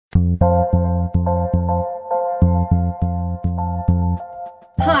Hi,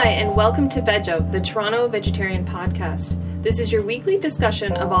 and welcome to Veg Out, the Toronto Vegetarian Podcast. This is your weekly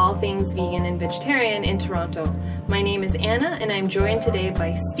discussion of all things vegan and vegetarian in Toronto. My name is Anna, and I'm joined today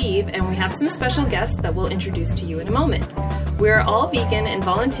by Steve, and we have some special guests that we'll introduce to you in a moment. We are all vegan and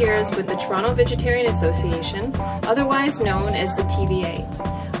volunteers with the Toronto Vegetarian Association, otherwise known as the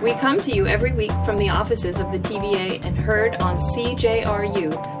TVA. We come to you every week from the offices of the TVA and heard on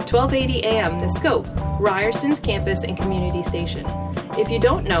CJRU 1280 AM The Scope, Ryerson's campus and community station. If you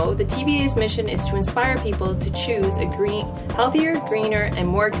don't know, the TVA's mission is to inspire people to choose a healthier, greener, and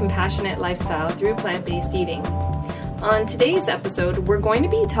more compassionate lifestyle through plant-based eating. On today's episode, we're going to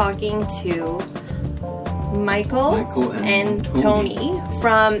be talking to Michael and Toni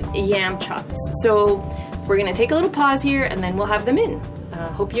from Yam Chops. So we're going to take a little pause here and then we'll have them in.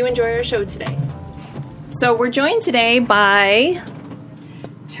 Hope you enjoy our show today. So we're joined today by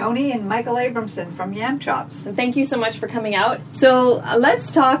Toni and Michael Abramson from Yam Chops. And thank you so much for coming out. So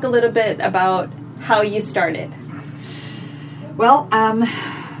let's talk a little bit about how you started. Well,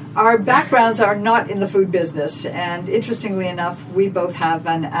 our backgrounds are not in the food business, and interestingly enough, we both have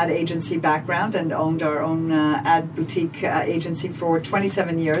an ad agency background and owned our own ad boutique agency for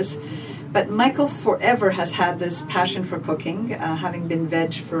 27 years. But Michael forever has had this passion for cooking, having been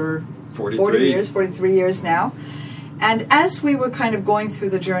veg for 43 years now. And as we were kind of going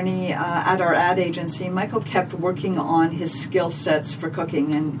through the journey at our ad agency, Michael kept working on his skill sets for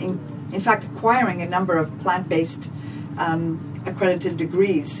cooking and, in fact, acquiring a number of plant-based accredited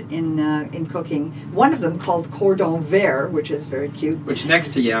degrees in cooking. One of them called Cordon Vert, which is very cute. Which next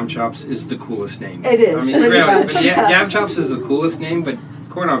to Yam Chops is the coolest name. It is, I mean, pretty much. Yam Chops is the coolest name, but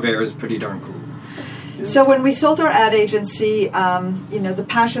Cordon Vert is pretty darn cool. So when we sold our ad agency, the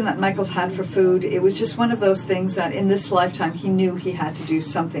passion that Michael's had for food, it was just one of those things that in this lifetime he knew he had to do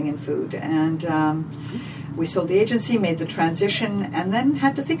something in food. And we sold the agency, made the transition, and then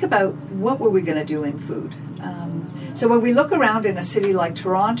had to think about what were we going to do in food. So when we look around in a city like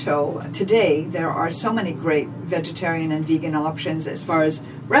Toronto today, there are so many great vegetarian and vegan options as far as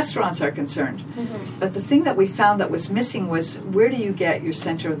restaurants are concerned. Mm-hmm. But the thing that we found that was missing was, where do you get your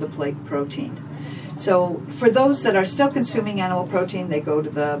center of the plate protein? So for those that are still consuming animal protein, they go to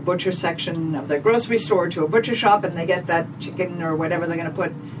the butcher section of their grocery store, to a butcher shop, and they get that chicken or whatever they're going to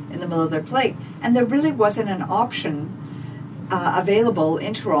put in the middle of their plate. And there really wasn't an option available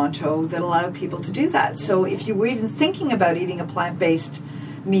in Toronto that allowed people to do that. So if you were even thinking about eating a plant-based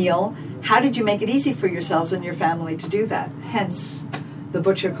meal, how did you make it easy for yourselves and your family to do that? Hence, the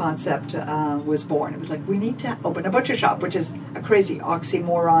butcher concept was born. It was like, we need to open a butcher shop, which is a crazy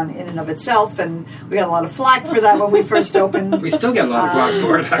oxymoron in and of itself, and we got a lot of flack for that when we first opened. We still get a lot of flack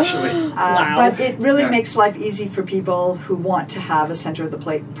for it, actually. Wow. But it really makes life easy for people who want to have a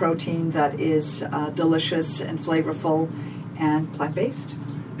center-of-the-plate protein that is delicious and flavorful and plant-based.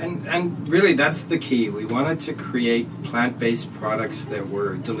 And really, that's the key. We wanted to create plant-based products that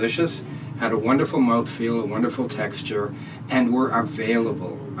were delicious, had a wonderful mouthfeel, a wonderful texture, and were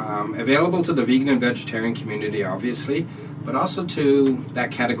available. Available to the vegan and vegetarian community, obviously, but also to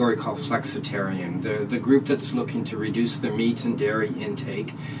that category called flexitarian, the group that's looking to reduce their meat and dairy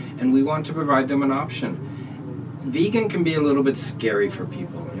intake, and we want to provide them an option. Vegan can be a little bit scary for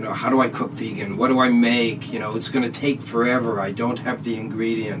people. How do I cook vegan? What do I make? It's going to take forever. I don't have the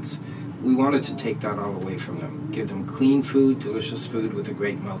ingredients. We wanted to take that all away from them. Give them clean food, delicious food with a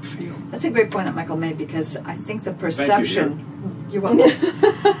great mouthfeel. That's a great point that Michael made, because I think the perception... You're welcome.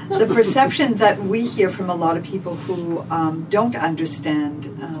 The perception that we hear from a lot of people who don't understand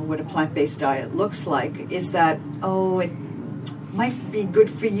what a plant-based diet looks like is that, it might be good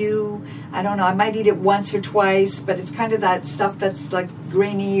for you. I don't know, I might eat it once or twice, but it's kind of that stuff that's like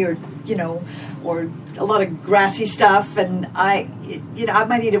grainy or a lot of grassy stuff, and I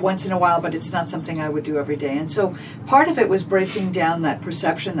might eat it once in a while, but it's not something I would do every day. And so part of it was breaking down that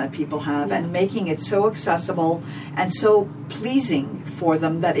perception that people have and making it so accessible and so pleasing for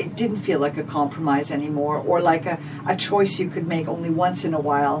them that it didn't feel like a compromise anymore, or like a choice you could make only once in a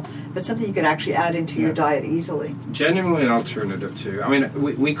while, but something you could actually add into your diet easily. Genuinely an alternative to,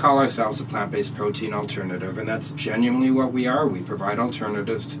 we call ourselves a plant-based protein alternative, and that's genuinely what we are. We provide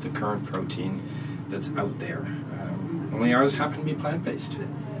alternatives to the current protein that's out there. Only ours happen to be plant-based.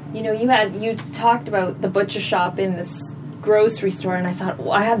 You talked about the butcher shop in this grocery store, and I thought,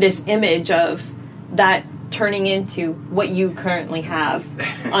 I had this image of that turning into what you currently have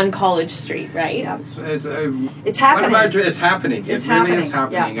on College Street, right? Yeah. It's happening. It's happening. It's really is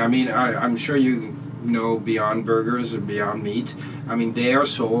happening. Yeah. I'm sure you know Beyond Burgers or Beyond Meat. They are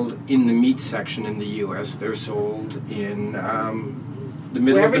sold in the meat section in the U.S. They're sold in the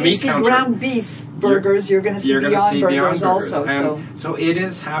middle Wherever of the you meat see counter. ground beef burgers, you're going to see Beyond Burgers also. So it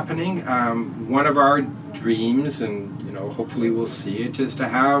is happening. One of our dreams, and hopefully we'll see it, is to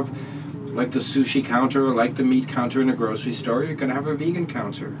have like the sushi counter or like the meat counter in a grocery store. You're going to have a vegan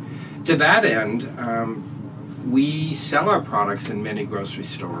counter. To that end, we sell our products in many grocery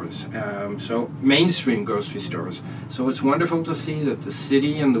stores, so mainstream grocery stores. So it's wonderful to see that the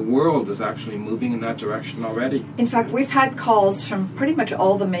city and the world is actually moving in that direction already. In fact, we've had calls from pretty much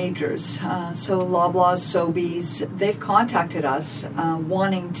all the majors. So Loblaws, Sobeys, they've contacted us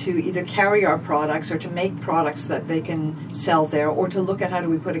wanting to either carry our products or to make products that they can sell there, or to look at how do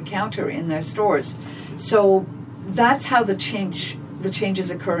we put a counter in their stores. So that's how the change is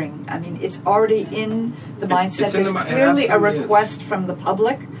occurring. I mean, it's already in the mindset. There's clearly a request from the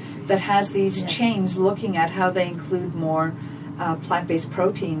public that has these chains looking at how they include more plant-based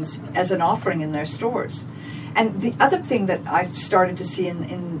proteins as an offering in their stores. And the other thing that I've started to see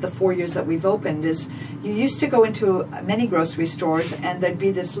in the 4 years that we've opened is you used to go into many grocery stores and there'd be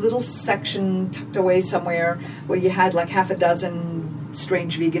this little section tucked away somewhere where you had like half a dozen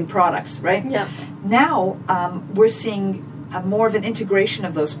strange vegan products, right? Yeah. Now we're seeing more of an integration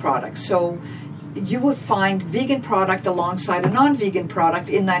of those products. So you would find vegan product alongside a non-vegan product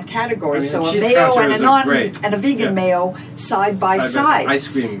in that category. I mean, so a mayo and a vegan mayo side by side. Ice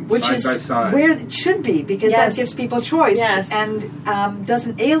cream which side is by side. where it should be, because that gives people choice and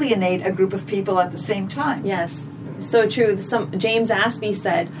doesn't alienate a group of people at the same time. Yes. So true. James Aspey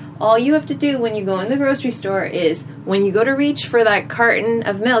said, all you have to do when you go in the grocery store is when you go to reach for that carton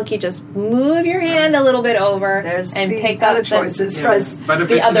of milk, you just move your hand a little bit over and pick up other choices. But if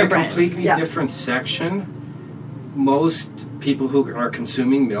the it's other in a brands. completely different section, most people who are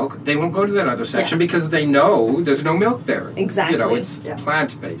consuming milk, they won't go to that other section because they know there's no milk there. Exactly. It's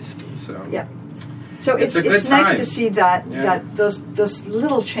plant-based. So So it's nice nice to see that those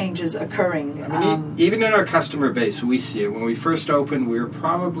little changes occurring. I mean, even in our customer base, we see it. When we first opened, we were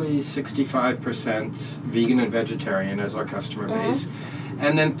probably 65% vegan and vegetarian as our customer base,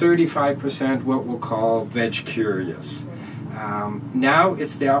 and then 35% what we'll call veg curious. Now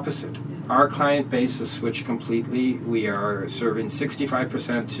it's the opposite. Our client base has switched completely. We are serving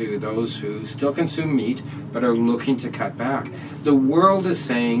 65% to those who still consume meat but are looking to cut back. The world is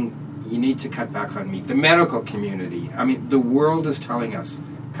saying, you need to cut back on meat. The medical community, I mean, the world is telling us,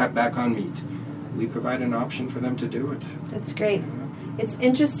 cut back on meat. We provide an option for them to do it. That's great. It's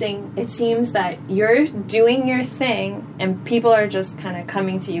interesting. It seems that you're doing your thing and people are just kind of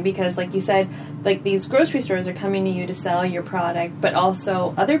coming to you because, like you said, like these grocery stores are coming to you to sell your product, but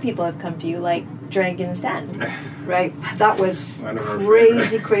also other people have come to you, like Dragon's Den. Right. That was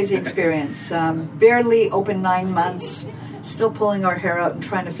crazy experience. Barely open 9 months. Still pulling our hair out and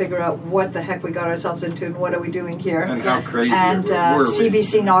trying to figure out what the heck we got ourselves into and what are we doing here. And how crazy and were we?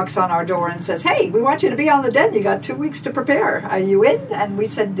 CBC knocks on our door and says, hey, we want you to be on the den. You got 2 weeks to prepare. Are you in? And we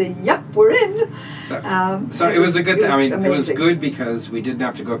said, yep, we're in. So it was a good thing. I mean, amazing. it was good because we didn't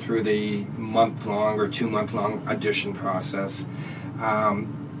have to go through the month-long or 2-month-long audition process.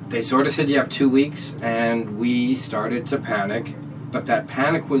 They sort of said you have 2 weeks, and we started to panic. But that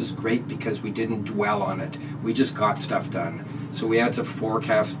panic was great because we didn't dwell on it. We just got stuff done. So we had to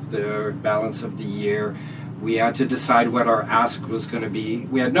forecast the balance of the year. We had to decide what our ask was going to be.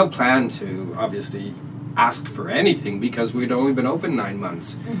 We had no plan to, obviously, ask for anything because we'd only been open 9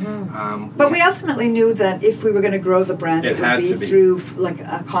 months. But we ultimately knew that if we were going to grow the brand, it would be through like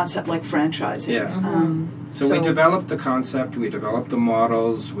a concept like franchising. Yeah. So we developed the concept. We developed the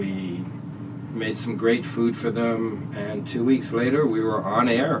models. We made some great food for them, and 2 weeks later we were on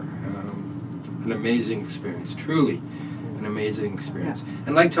air. An amazing experience, truly an amazing experience. Yeah.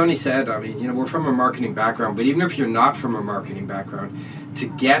 And like Toni said, I mean, we're from a marketing background, but even if you're not from a marketing background, to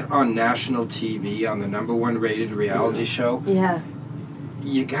get on national TV on the #1 rated reality show,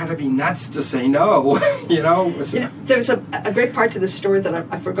 you gotta be nuts to say no. There's a great part to this story that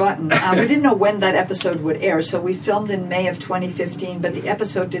I've forgotten. We didn't know when that episode would air, so we filmed in May of 2015, but the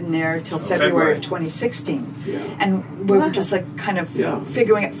episode didn't air until February of 2016. Yeah. And we were just like kind of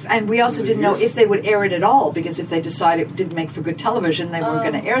figuring it. And we also didn't know if they would air it at all, because if they decided it didn't make for good television, they weren't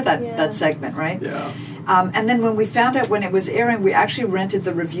going to air that segment, right? Yeah. And then when we found out when it was airing, we actually rented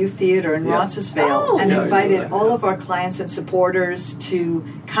the Review Theatre in Roncesvalles and invited all of our clients and supporters to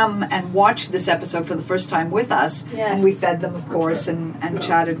come and watch this episode for the first time with us. Yes. And we fed them, of course, and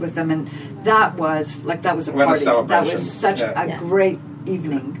chatted with them. And that was a party. That was such a great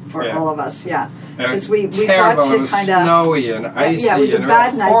evening for Yeah. all of us. Yeah, It was because we terrible. got to It was kind of snowy and icy. it was a and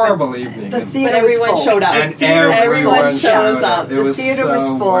bad night. horrible but evening. The And theater But everyone was full. showed up. And everyone shows up. It The was theater so was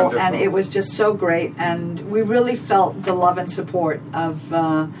full, wonderful. and it was just so great. And we really felt the love and support of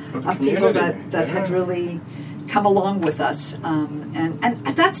people that had really come along with us. And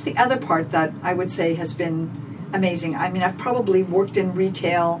that's the other part that I would say has been amazing. I mean, I've probably worked in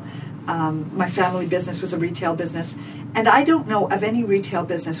retail. My family business was a retail business. And I don't know of any retail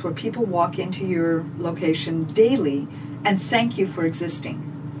business where people walk into your location daily and thank you for existing.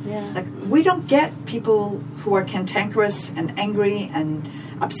 Yeah. Like, we don't get people who are cantankerous and angry and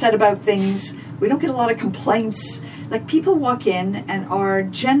upset about things. We don't get a lot of complaints. Like, people walk in and are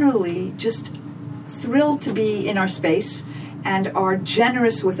generally just thrilled to be in our space and are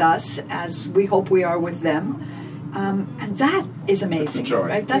generous with us as we hope we are with them. And that is amazing. That's a joy.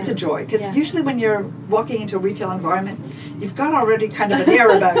 Right? That's a joy. Because Yeah. usually when you're walking into a retail environment, you've got already kind of an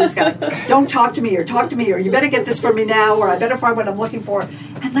air about it. It's got, don't talk to me, or talk to me, or you better get this for me now, or I better find what I'm looking for.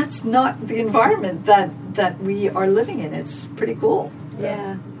 And that's not the environment that we are living in. It's pretty cool.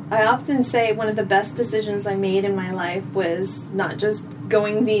 Yeah. I often say one of the best decisions I made in my life was not just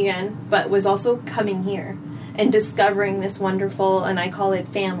going vegan, but was also coming here and discovering this wonderful, and I call it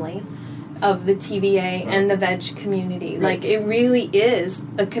family, of the TVA and the veg community. Right. Like, it really is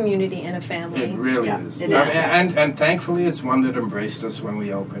a community and a family. It really Yeah, is. it is. And thankfully, it's one that embraced us when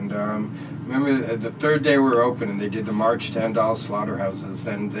we opened. Remember, the third day we were open, and they did the March to End All Slaughterhouses,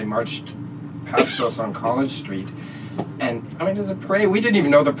 and they marched past us on College Street. And, I mean, there's a parade. We didn't even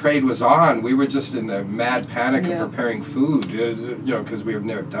know the parade was on. We were just in the mad panic Yeah. of preparing food, because we have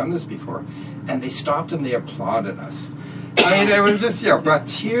never done this before. And they stopped and they applauded us. I mean, it was just, brought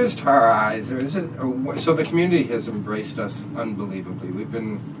tears to our eyes. It was just, so the community has embraced us unbelievably. We've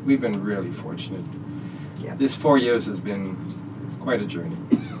been really fortunate. Yeah. This 4 years has been quite a journey.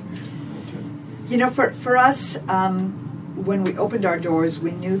 You know, for us, when we opened our doors,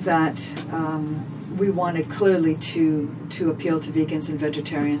 we knew that we wanted clearly to appeal to vegans and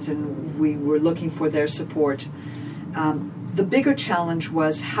vegetarians, and we were looking for their support. The bigger challenge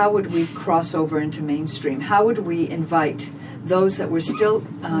was, how would we cross over into mainstream? How would we invite those that were still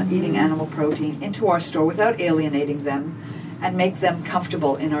eating animal protein into our store without alienating them, and make them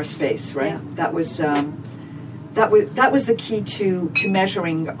comfortable in our space? Right. Yeah. That was the key to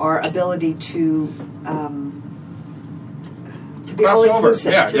measuring our ability to be Cross all over.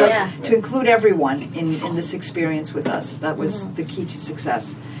 inclusive, Yeah, to, yeah. to include everyone in this experience with us. That was the key to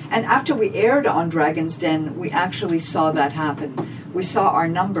success. And after we aired on Dragon's Den, we actually saw that happen. We saw our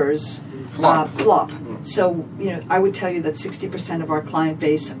numbers flop. So, I would tell you that 60% of our client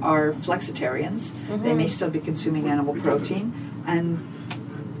base are flexitarians. They may still be consuming animal protein, and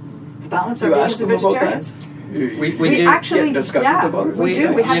the balance are You vegans ask and them about vegetarians. We We did- actually, get discussions about it. we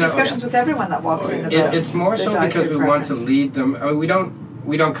do. We have you know, discussions with everyone that walks in. About It's more their so because dietary we want to preference. lead them. I mean,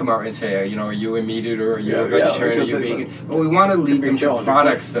 we don't come out and say, are you a meat eater, or are you a Yeah, vegetarian, or because are you they- vegan? But we want to lead be them to challenging.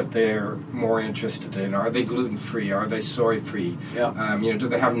 products that they're more interested in. Are they gluten-free? Are they soy-free? Yeah. Do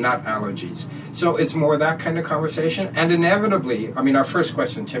they have nut allergies? So it's more that kind of conversation. And inevitably, I mean, our first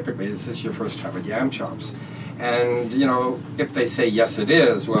question typically is this your first time at Yam Chops? And, if they say yes it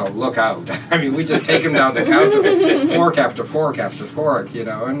is, well, look out. I mean, we just take them down the counter, fork after fork after fork,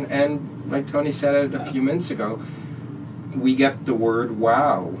 And like Tony said it a few minutes ago, we get the word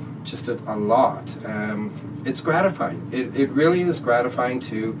wow just a lot. It's gratifying. It really is gratifying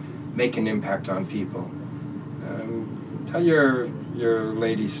to make an impact on people. Tell your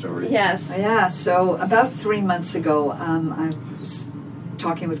lady story. Yes. Yeah, so about 3 months ago, I was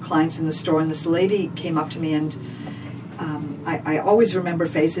talking with clients in the store, and this lady came up to me, and I always remember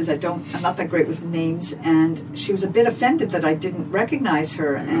faces. I'm not that great with names, and she was a bit offended that I didn't recognize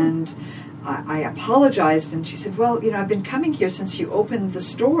her, and I apologized, and she said, well, I've been coming here since you opened the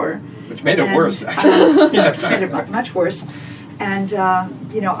store. Which made it worse. Which made it much worse. And,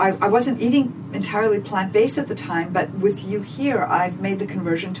 I wasn't eating entirely plant-based at the time, but with you here, I've made the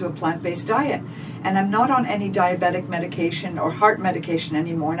conversion to a plant-based diet. And I'm not on any diabetic medication or heart medication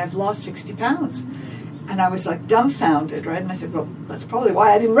anymore, and I've lost 60 pounds. And I was like dumbfounded, right? And I said, well, that's probably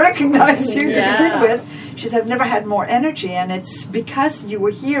why I didn't recognize you to begin with. She said, I've never had more energy, and it's because you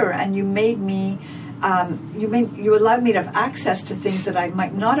were here and you made me, you allowed me to have access to things that I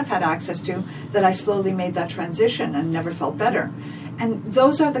might not have had access to, that I slowly made that transition and never felt better. And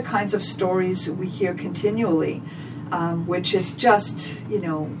those are the kinds of stories we hear continually, which is just,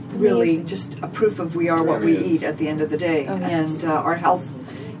 really Amazing. just a proof of we are what we really is. eat at the end of the day. Oh, yes. And our health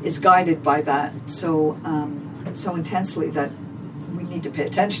is guided by that so intensely that we need to pay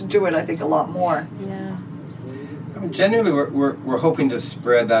attention to it, I think, a lot more. Yeah. Genuinely, we're hoping to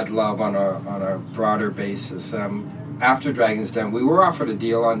spread that love on a broader basis. After Dragon's Den, we were offered a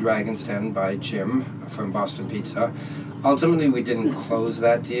deal on Dragon's Den by Jim from Boston Pizza. Ultimately, we didn't close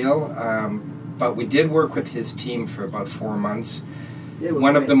that deal, but we did work with his team for about 4 months.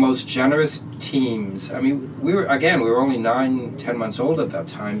 One of the most generous teams. I mean, we were only 9-10 months old at that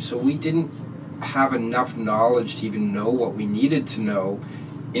time, so we didn't have enough knowledge to even know what we needed to know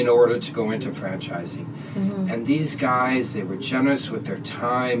in order to go into franchising. Mm-hmm. And these guys, they were generous with their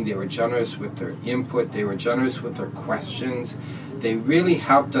time, they were generous with their input, they were generous with their questions. They really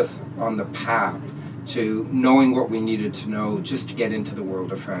helped us on the path to knowing what we needed to know just to get into the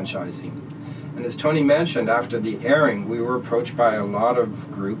world of franchising. And as Toni mentioned, after the airing, we were approached by a lot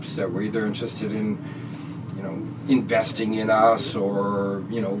of groups that were either interested in, investing in us or,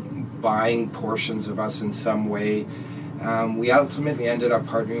 buying portions of us in some way. We ultimately ended up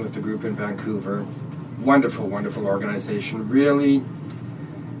partnering with the group in Vancouver. Wonderful, wonderful organization. Really,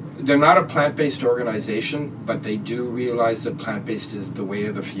 they're not a plant-based organization, but they do realize that plant-based is the way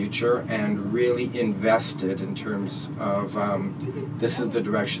of the future and really invested in terms of this is the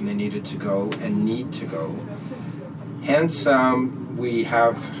direction they needed to go and need to go. Hence, we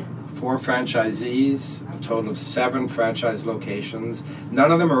have 4 franchisees, a total of 7 franchise locations.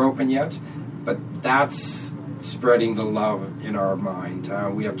 None of them are open yet, but that's spreading the love in our mind.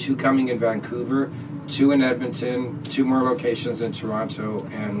 We have 2 coming in Vancouver, 2 in Edmonton, 2 more locations in Toronto,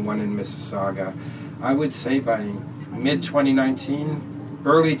 and 1 in Mississauga. I would say by mid-2019,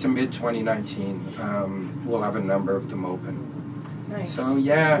 early to mid-2019, we'll have a number of them open. Nice. So,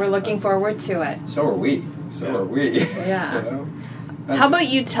 yeah. We're looking forward to it. So are we. Yeah. How about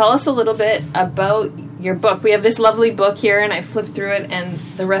you tell us a little bit about your book? We have this lovely book here, and I flipped through it, and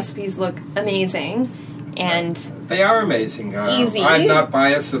the recipes look amazing. And they are amazing. Easy. I'm not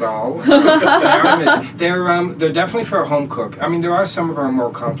biased at all. They are amazing. They're definitely for a home cook. I mean, there are some of our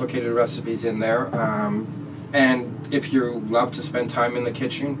more complicated recipes in there. And if you love to spend time in the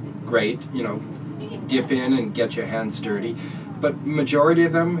kitchen, great. Dip in and get your hands dirty. But majority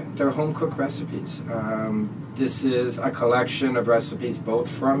of them, they're home cooked recipes. This is a collection of recipes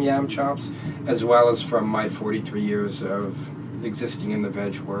both from Yam Chops as well as from my 43 years of existing in the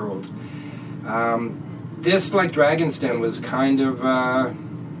veg world. This, like Dragon's Den, was kind of a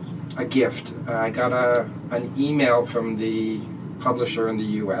gift. I got an email from the publisher in the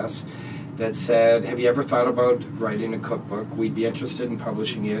U.S. that said, have you ever thought about writing a cookbook? We'd be interested in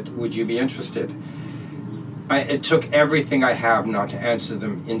publishing it. Would you be interested? It took everything I have not to answer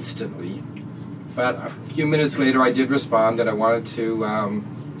them instantly. But a few minutes later, I did respond that I wanted to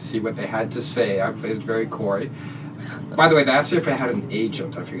see what they had to say. I played it very coy. By the way, they asked me if I had an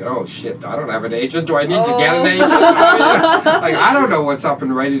agent. I figured, oh shit, I don't have an agent. Do I need to get an agent? I don't know what's up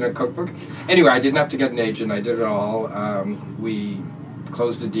in writing a cookbook. Anyway, I didn't have to get an agent. I did it all. We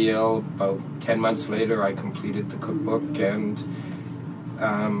closed the deal. About 10 months later, I completed the cookbook, and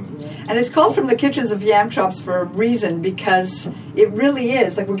it's called From the Kitchens of Yam Chops for a reason, because it really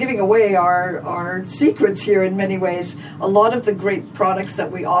is like we're giving away our secrets here in many ways. A lot of the great products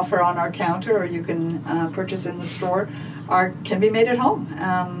that we offer on our counter or you can purchase in the store can be made at home,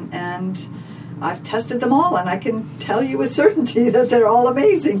 and I've tested them all, and I can tell you with certainty that they're all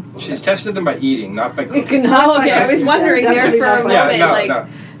amazing. She's tested them by eating, not by cooking. I was wondering there for a moment.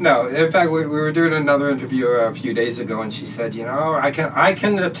 No. In fact, we were doing another interview a few days ago, and she said, I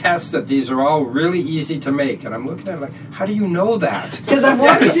can attest that these are all really easy to make. And I'm looking at it like, how do you know that? Because I've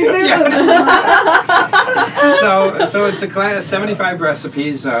watched you do them. So it's a class of 75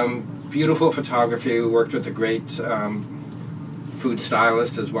 recipes, beautiful photography. We worked with a great food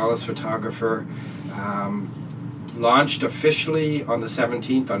stylist as well as photographer. Launched officially on the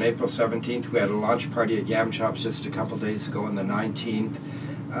 17th, on April 17th. We had a launch party at Yam Chops just a couple days ago on the 19th.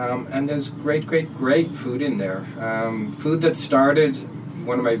 And there's great food in there. Food that started,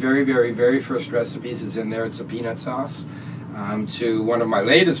 one of my very, very, very first recipes is in there. It's a peanut sauce. To one of my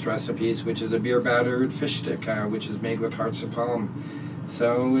latest recipes, which is a beer-battered fish stick, which is made with hearts of palm.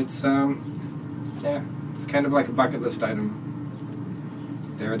 So it's kind of like a bucket list item.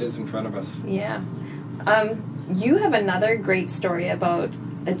 There it is in front of us. Yeah. You have another great story about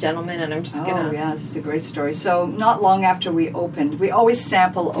a gentleman, and I'm just gonna... Oh, yeah, this is a great story. So, not long after we opened, we always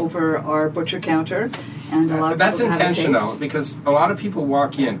sample over our butcher counter, and a lot of that's people intentional, because a lot of people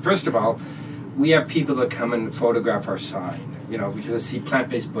walk in. First of all, we have people that come and photograph our sign, because they see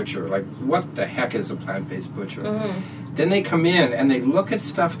plant-based butcher, like, what the heck is a plant-based butcher? Mm-hmm. Then they come in, and they look at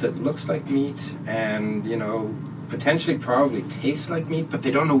stuff that looks like meat, and, potentially probably tastes like meat, but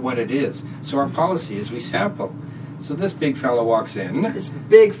they don't know what it is. So our policy is we sample. So this big fellow walks in. This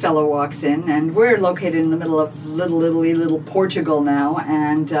big fellow walks in, and we're located in the middle of Little Italy, Little Portugal now,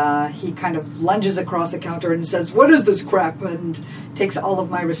 and he kind of lunges across the counter and says, "What is this crap?" and takes all of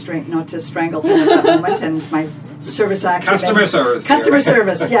my restraint not to strangle him at that moment, and my service acumen. Customer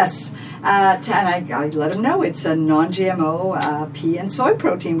service, yes. And I let him know it's a non-GMO pea and soy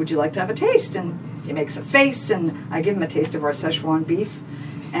protein. Would you like to have a taste? And he makes a face, and I give him a taste of our Szechuan beef,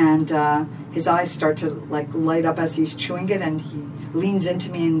 and his eyes start to light up as he's chewing it, and he leans into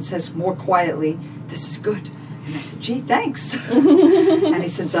me and says more quietly, "This is good." And I said, "Gee, thanks." And he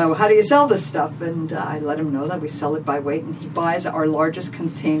says, "Oh, how do you sell this stuff?" And I let him know that we sell it by weight, and he buys our largest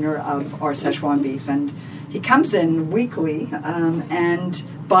container of our Szechuan beef, and he comes in weekly and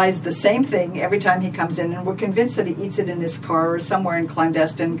buys the same thing every time he comes in, and we're convinced that he eats it in his car or somewhere in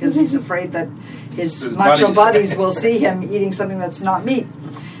clandestine because he's afraid that his macho buddies will see him eating something that's not meat.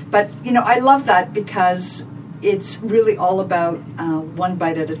 But, I love that because it's really all about one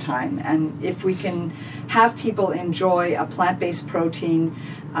bite at a time. And if we can have people enjoy a plant-based protein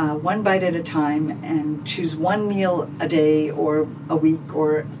one bite at a time and choose one meal a day or a week,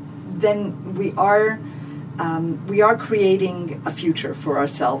 then we are creating a future for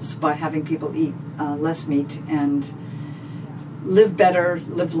ourselves by having people eat less meat and live better,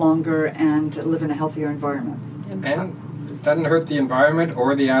 live longer, and live in a healthier environment. And it doesn't hurt the environment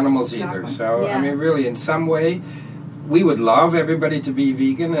or the animals either. So, I mean, really, in some way, we would love everybody to be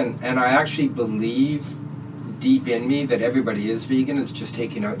vegan, and I actually believe deep in me that everybody is vegan. It's just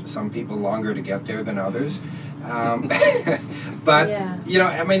taking out some people longer to get there than others. But,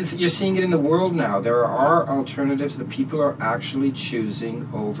 I mean, you're seeing it in the world now. There are alternatives that people are actually choosing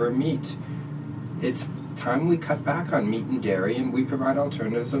over meat. It's time we cut back on meat and dairy, and we provide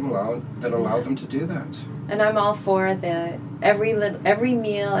alternatives that allow them to do that. And I'm all for every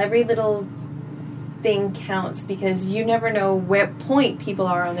meal, every little thing counts, because you never know what point people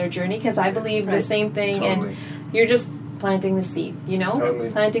are on their journey, because I believe the same thing, totally. And you're just planting the seed,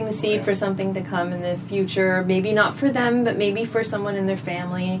 Totally. Planting the seed for something to come in the future, maybe not for them, but maybe for someone in their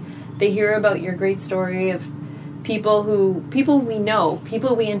family. They hear about your great story of people we know,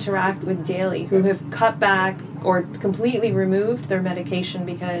 people we interact with daily, who have cut back or completely removed their medication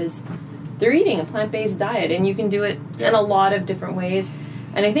because they're eating a plant-based diet, and you can do it in a lot of different ways.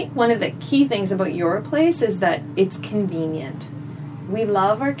 And I think one of the key things about your place is that it's convenient. We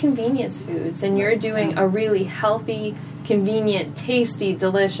love our convenience foods, and you're doing a really healthy, convenient, tasty,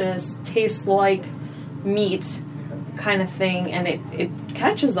 delicious, tastes like meat kind of thing, and it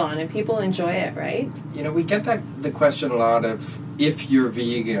catches on and people enjoy it, right? We get the question a lot of, if you're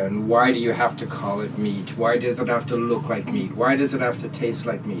vegan, why do you have to call it meat? Why does it have to look like meat? Why does it have to taste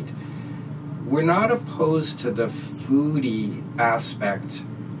like meat? We're not opposed to the foodie aspect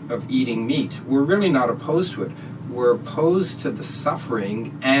of eating meat. We're really not opposed to it. We're opposed to the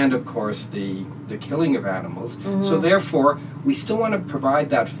suffering and, of course, the killing of animals. Mm-hmm. So therefore, we still want to provide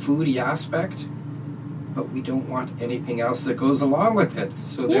that foodie aspect, but we don't want anything else that goes along with it.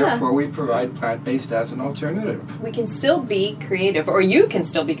 So therefore, we provide plant-based as an alternative. We can still be creative, or you can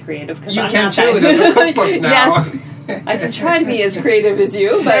still be creative, because you I'm can not too. that. There's a cookbook now. Yes. I can try to be as creative as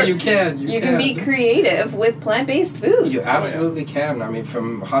you, but you can be creative with plant-based foods. You absolutely can. I mean,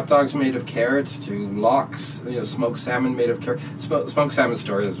 from hot dogs made of carrots to lox, smoked salmon made of carrots. Smoked salmon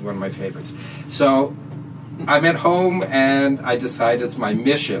story is one of my favorites. So I'm at home, and I decide it's my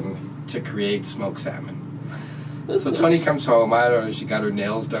mission to create smoked salmon. So Toni comes home, I don't know, she got her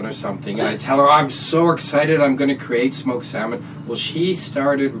nails done or something, and I tell her, I'm so excited, I'm going to create smoked salmon. Well, she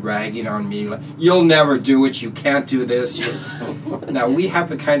started ragging on me, like, you'll never do it, you can't do this. Now, we have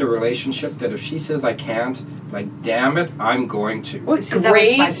the kind of relationship that if she says I can't, like, damn it, I'm going to. Well, see, that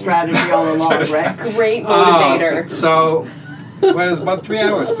was my strategy all along, right? Great motivator. So, it was about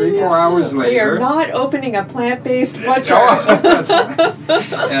 3-4 hours later. We are not opening a plant-based butcher.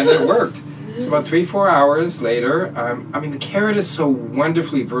 And it worked. So about 3-4 hours later, the carrot is so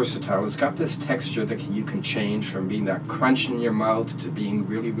wonderfully versatile. It's got this texture that you can change from being that crunch in your mouth to being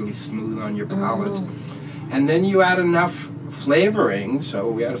really, really smooth on your palate. And then you add enough flavoring. So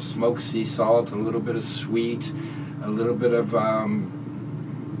we add smoked sea salt, a little bit of sweet, a little bit of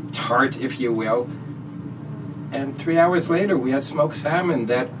tart, if you will. And 3 hours later, we had smoked salmon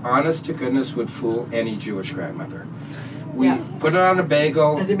that, honest to goodness, would fool any Jewish grandmother. We put it on a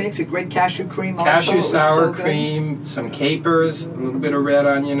bagel. And it makes a great cashew cream also. Cashew sour cream, some capers, a little bit of red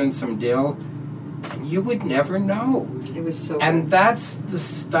onion, and some dill. And you would never know. It was so And good. that's the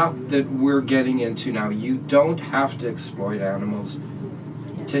stuff that we're getting into now. You don't have to exploit animals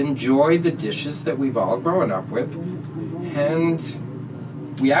to enjoy the dishes that we've all grown up with. And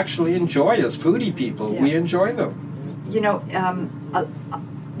we actually enjoy, as foodie people, we enjoy them.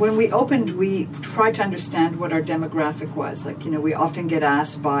 when we opened, we tried to understand what our demographic was. Like, we often get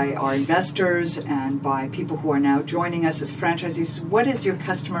asked by our investors and by people who are now joining us as franchisees, what is your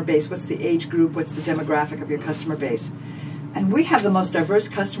customer base? What's the age group? What's the demographic of your customer base? And we have the most diverse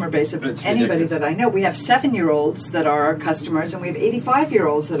customer base of anybody that I know. We have 7-year-olds that are our customers, and we have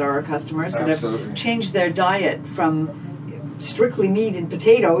 85-year-olds that are our customers that have changed their diet from strictly meat and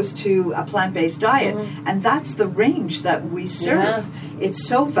potatoes to a plant-based diet. And that's the range that we serve. It's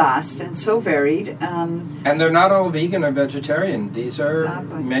so vast and so varied. And they're not all vegan or vegetarian. These are,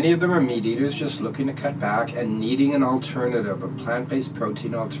 many of them are meat eaters just looking to cut back and needing an alternative, a plant-based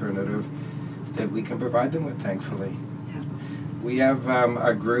protein alternative that we can provide them with, thankfully. We have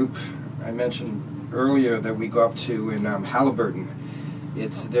a group, I mentioned earlier, that we go up to in Halliburton.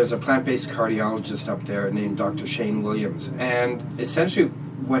 There's a plant-based cardiologist up there named Dr. Shane Williams. And essentially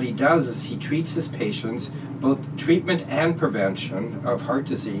what he does is he treats his patients, both treatment and prevention of heart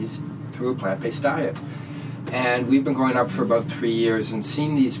disease, through a plant-based diet. And we've been going up for about 3 years and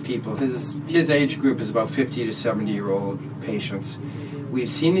seen these people. His age group is about 50 to 70-year-old patients. We've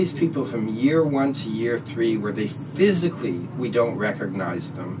seen these people from year 1 to year 3 where they physically, we don't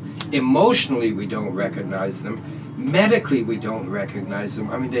recognize them. Emotionally, we don't recognize them. Medically, we don't recognize them.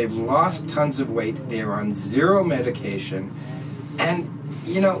 I mean, they've lost tons of weight. They're on 0 medication. And,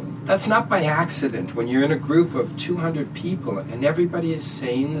 that's not by accident. When you're in a group of 200 people and everybody is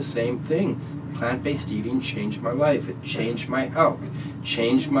saying the same thing, plant-based eating changed my life. It changed my health,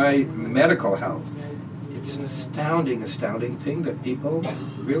 changed my medical health. It's an astounding thing that people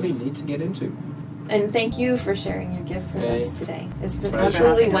really need to get into. And thank you for sharing your gift with us today. It's been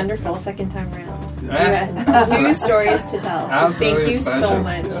absolutely wonderful second time around. You had new stories to tell. So thank you so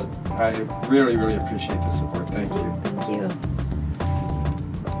much. I really, really appreciate the support. Thank you. Thank you.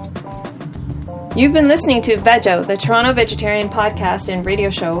 You've been listening to Veg Out, the Toronto Vegetarian podcast and radio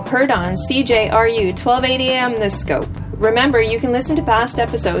show, heard on CJRU 1280 AM The Scope. Remember, you can listen to past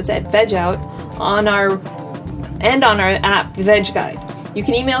episodes at Veg Out on our app, Veg Guide. You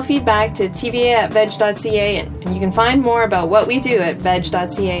can email feedback to tva@veg.ca, and you can find more about what we do at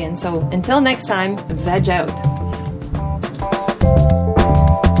veg.ca. And so, until next time, Veg Out.